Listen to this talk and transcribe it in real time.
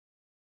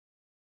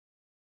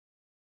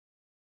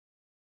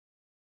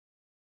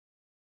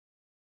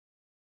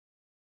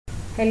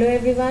Hello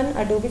everyone,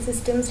 Adobe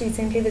Systems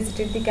recently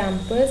visited the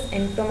campus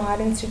and from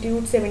our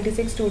institute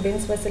 76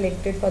 students were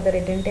selected for the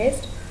written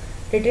test.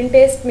 Written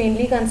test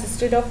mainly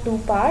consisted of two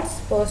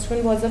parts. First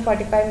one was a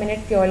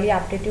 45-minute purely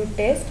aptitude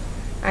test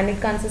and it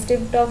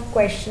consisted of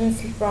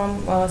questions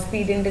from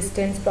speed and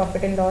distance,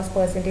 profit and loss,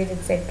 percentage,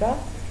 etc.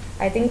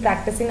 I think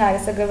practicing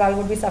RS Agarwal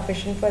would be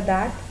sufficient for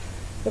that.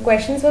 The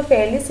questions were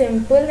fairly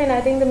simple and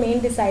I think the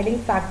main deciding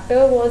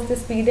factor was the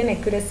speed and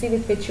accuracy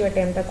with which you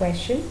attempt a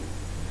question.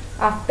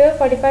 After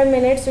 45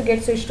 minutes, you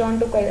get switched on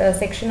to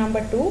section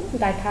number 2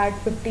 that had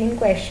 15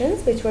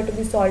 questions which were to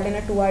be solved in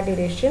a 2-hour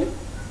duration.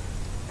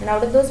 And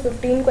out of those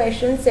 15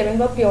 questions, 7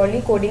 were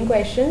purely coding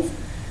questions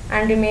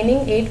and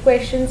remaining 8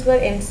 questions were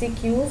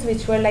MCQs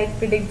which were like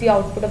predict the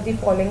output of the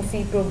following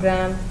C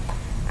program,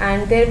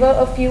 and there were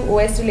a few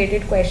OS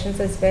related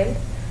questions as well.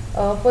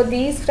 For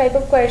these type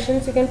of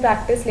questions, you can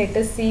practice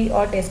latest C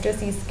or tester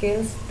C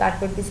skills, that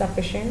would be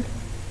sufficient.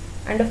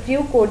 And a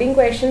few coding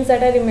questions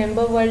that I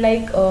remember were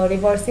like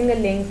reversing a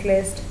linked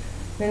list.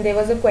 Then there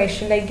was a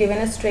question like given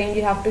a string,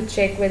 you have to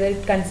check whether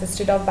it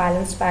consisted of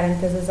balanced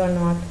parentheses or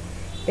not.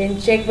 Then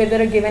check whether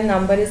a given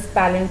number is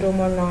palindrome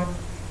or not.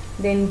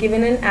 Then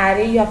given an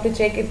array, you have to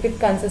check if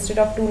it consisted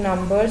of two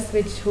numbers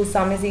whose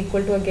sum is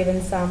equal to a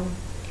given sum.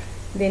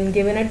 Then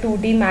given a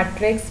 2D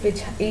matrix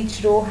which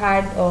each row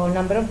had a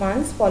number of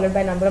ones followed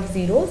by number of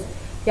zeros,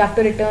 you have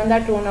to return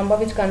that row number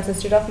which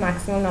consisted of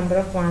maximum number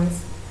of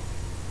ones.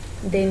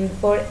 Then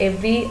for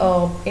every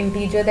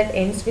integer that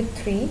ends with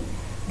 3,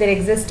 there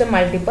exists a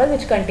multiple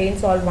which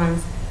contains all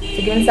ones. So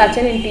given such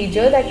an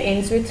integer that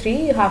ends with 3,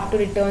 you have to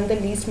return the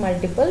least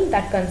multiple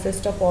that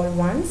consists of all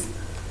ones.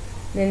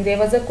 Then there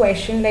was a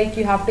question like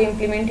you have to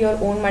implement your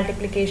own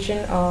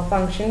multiplication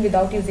function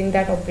without using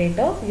that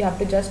operator. You have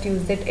to just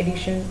use that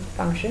addition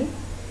function.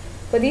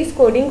 For these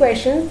coding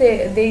questions,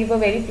 they were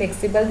very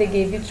flexible. They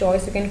gave you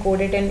choice. You can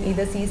code it in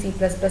either C, C++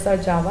 or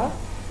Java.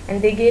 And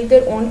they gave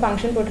their own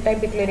function prototype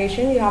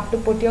declaration. You have to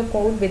put your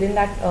code within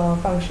that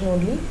function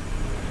only.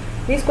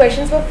 These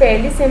questions were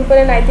fairly simple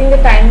and I think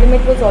the time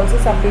limit was also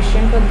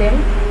sufficient for them.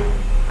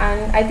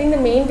 And I think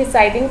the main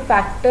deciding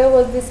factor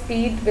was the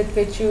speed with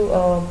which you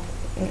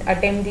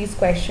attempt these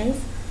questions.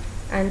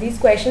 And these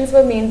questions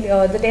were mainly,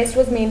 the test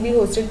was mainly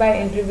hosted by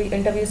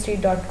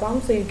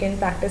interviewstreet.com, so you can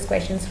practice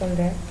questions from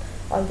there.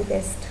 All the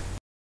best.